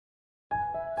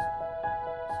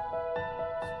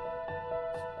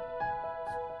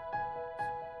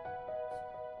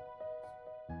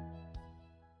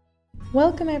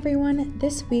Welcome everyone.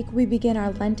 This week we begin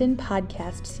our Lenten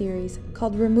podcast series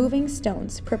called Removing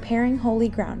Stones, Preparing Holy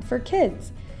Ground for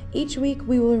Kids. Each week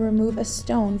we will remove a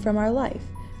stone from our life.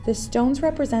 The stones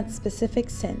represent specific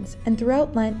sins, and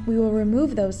throughout Lent we will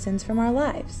remove those sins from our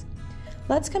lives.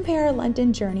 Let's compare our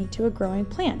Lenten journey to a growing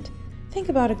plant. Think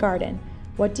about a garden.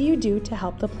 What do you do to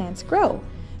help the plants grow?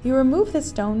 You remove the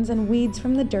stones and weeds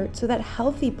from the dirt so that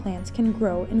healthy plants can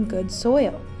grow in good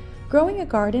soil. Growing a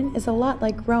garden is a lot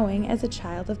like growing as a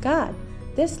child of God.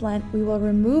 This Lent, we will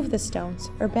remove the stones,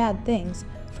 or bad things,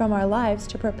 from our lives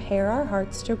to prepare our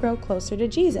hearts to grow closer to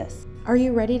Jesus. Are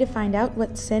you ready to find out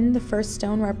what sin the first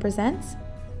stone represents?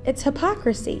 It's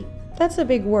hypocrisy. That's a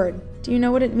big word. Do you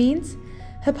know what it means?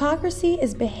 Hypocrisy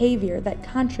is behavior that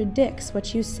contradicts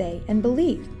what you say and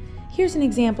believe. Here's an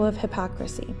example of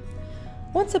hypocrisy.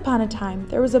 Once upon a time,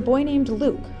 there was a boy named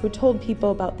Luke who told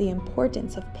people about the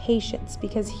importance of patience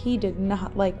because he did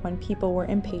not like when people were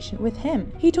impatient with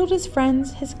him. He told his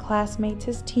friends, his classmates,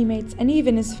 his teammates, and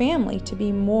even his family to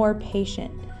be more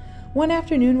patient. One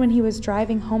afternoon when he was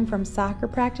driving home from soccer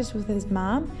practice with his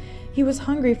mom, he was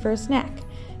hungry for a snack.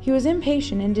 He was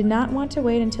impatient and did not want to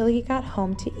wait until he got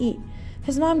home to eat.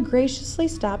 His mom graciously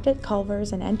stopped at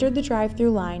Culver's and entered the drive-thru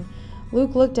line.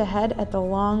 Luke looked ahead at the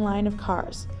long line of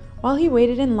cars. While he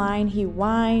waited in line, he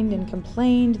whined and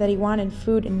complained that he wanted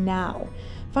food now.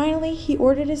 Finally, he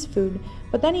ordered his food,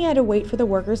 but then he had to wait for the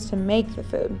workers to make the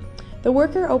food. The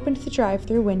worker opened the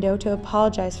drive-thru window to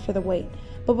apologize for the wait,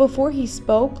 but before he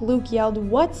spoke, Luke yelled,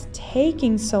 "What's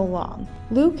taking so long?"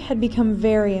 Luke had become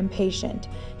very impatient.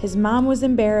 His mom was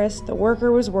embarrassed, the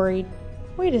worker was worried.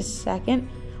 Wait a second,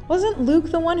 wasn't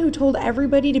Luke the one who told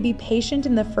everybody to be patient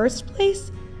in the first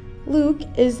place? Luke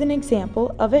is an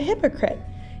example of a hypocrite.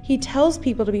 He tells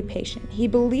people to be patient. He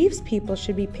believes people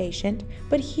should be patient,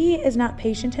 but he is not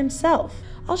patient himself.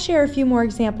 I'll share a few more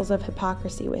examples of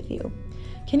hypocrisy with you.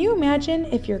 Can you imagine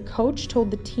if your coach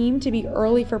told the team to be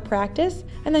early for practice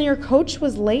and then your coach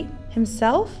was late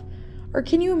himself? Or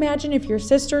can you imagine if your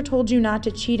sister told you not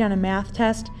to cheat on a math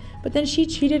test, but then she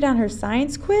cheated on her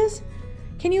science quiz?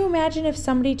 Can you imagine if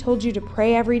somebody told you to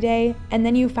pray every day and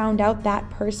then you found out that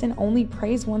person only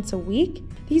prays once a week?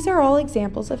 These are all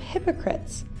examples of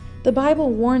hypocrites. The Bible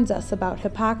warns us about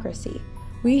hypocrisy.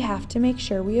 We have to make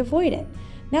sure we avoid it.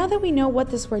 Now that we know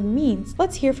what this word means,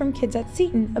 let's hear from kids at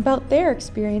Seton about their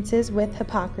experiences with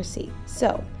hypocrisy.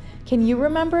 So, can you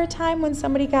remember a time when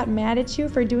somebody got mad at you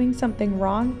for doing something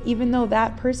wrong, even though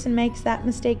that person makes that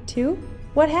mistake too?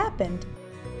 What happened?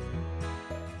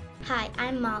 Hi,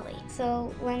 I'm Molly.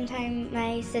 So one time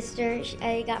my sister,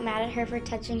 I got mad at her for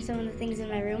touching some of the things in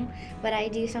my room, but I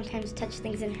do sometimes touch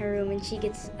things in her room and she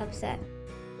gets upset.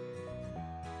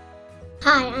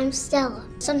 Hi, I'm Stella.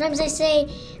 Sometimes I say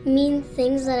mean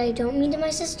things that I don't mean to my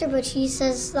sister, but she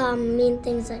says mean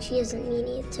things that she doesn't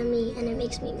mean to me, and it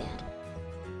makes me mad.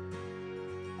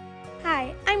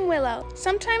 Hi, I'm Willow.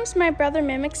 Sometimes my brother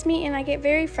mimics me and I get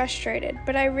very frustrated,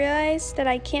 but I realize that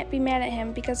I can't be mad at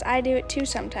him because I do it too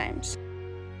sometimes.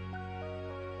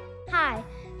 Hi,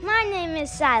 my name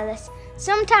is Silas.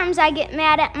 Sometimes I get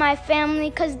mad at my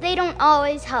family because they don't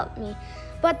always help me.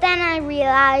 But then I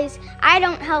realize I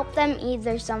don't help them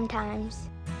either sometimes.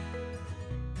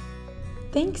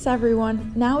 Thanks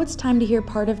everyone. Now it's time to hear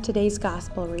part of today's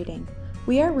gospel reading.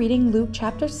 We are reading Luke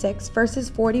chapter 6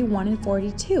 verses 41 and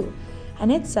 42,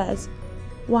 and it says,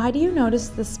 "Why do you notice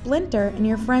the splinter in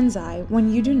your friend's eye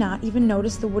when you do not even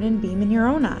notice the wooden beam in your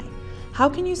own eye? How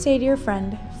can you say to your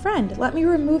friend, 'Friend, let me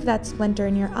remove that splinter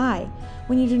in your eye,'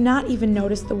 when you do not even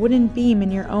notice the wooden beam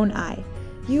in your own eye?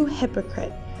 You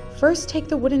hypocrite! First take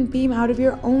the wooden beam out of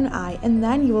your own eye, and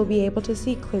then you will be able to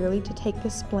see clearly to take the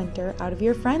splinter out of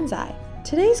your friend's eye."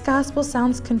 Today's gospel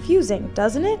sounds confusing,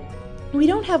 doesn't it? We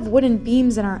don't have wooden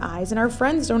beams in our eyes, and our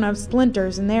friends don't have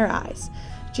splinters in their eyes.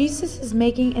 Jesus is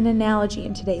making an analogy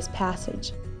in today's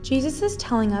passage. Jesus is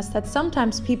telling us that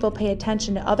sometimes people pay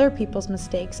attention to other people's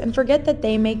mistakes and forget that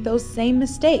they make those same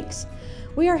mistakes.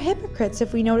 We are hypocrites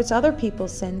if we notice other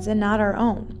people's sins and not our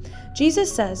own.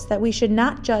 Jesus says that we should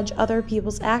not judge other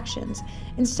people's actions.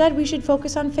 Instead, we should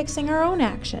focus on fixing our own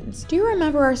actions. Do you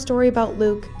remember our story about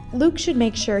Luke? Luke should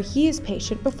make sure he is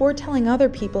patient before telling other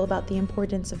people about the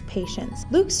importance of patience.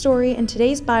 Luke's story and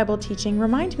today's Bible teaching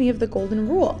remind me of the golden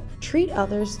rule. Treat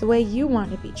others the way you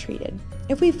want to be treated.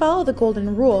 If we follow the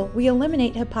golden rule, we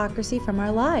eliminate hypocrisy from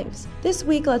our lives. This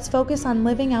week, let's focus on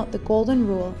living out the golden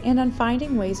rule and on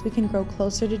finding ways we can grow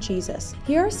closer to Jesus.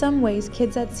 Here are some ways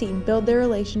kids at Seton build their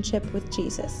relationship with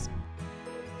Jesus.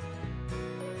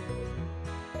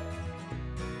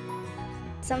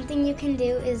 Something you can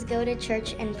do is go to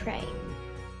church and pray.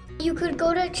 You could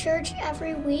go to church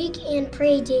every week and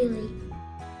pray daily.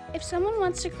 If someone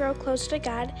wants to grow closer to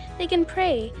God, they can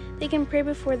pray. They can pray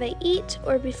before they eat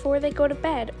or before they go to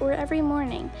bed or every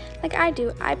morning. Like I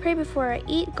do, I pray before I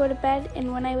eat, go to bed,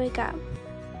 and when I wake up.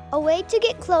 A way to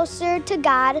get closer to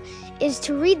God is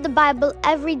to read the Bible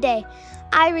every day.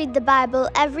 I read the Bible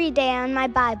every day on my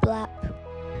Bible app.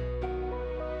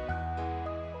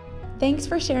 Thanks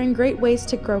for sharing great ways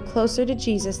to grow closer to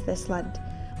Jesus this Lent.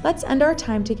 Let's end our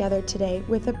time together today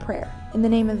with a prayer. In the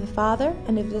name of the Father,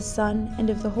 and of the Son,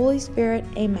 and of the Holy Spirit,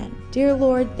 amen. Dear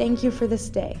Lord, thank you for this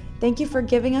day. Thank you for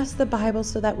giving us the Bible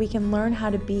so that we can learn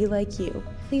how to be like you.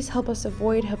 Please help us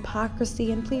avoid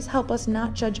hypocrisy, and please help us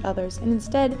not judge others, and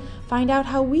instead find out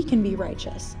how we can be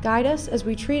righteous. Guide us as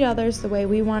we treat others the way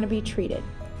we want to be treated.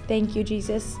 Thank you,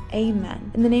 Jesus.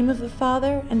 Amen. In the name of the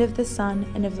Father, and of the Son,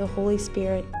 and of the Holy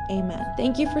Spirit, amen.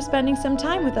 Thank you for spending some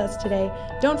time with us today.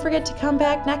 Don't forget to come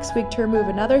back next week to remove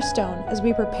another stone as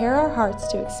we prepare our hearts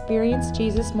to experience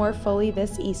Jesus more fully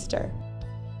this Easter.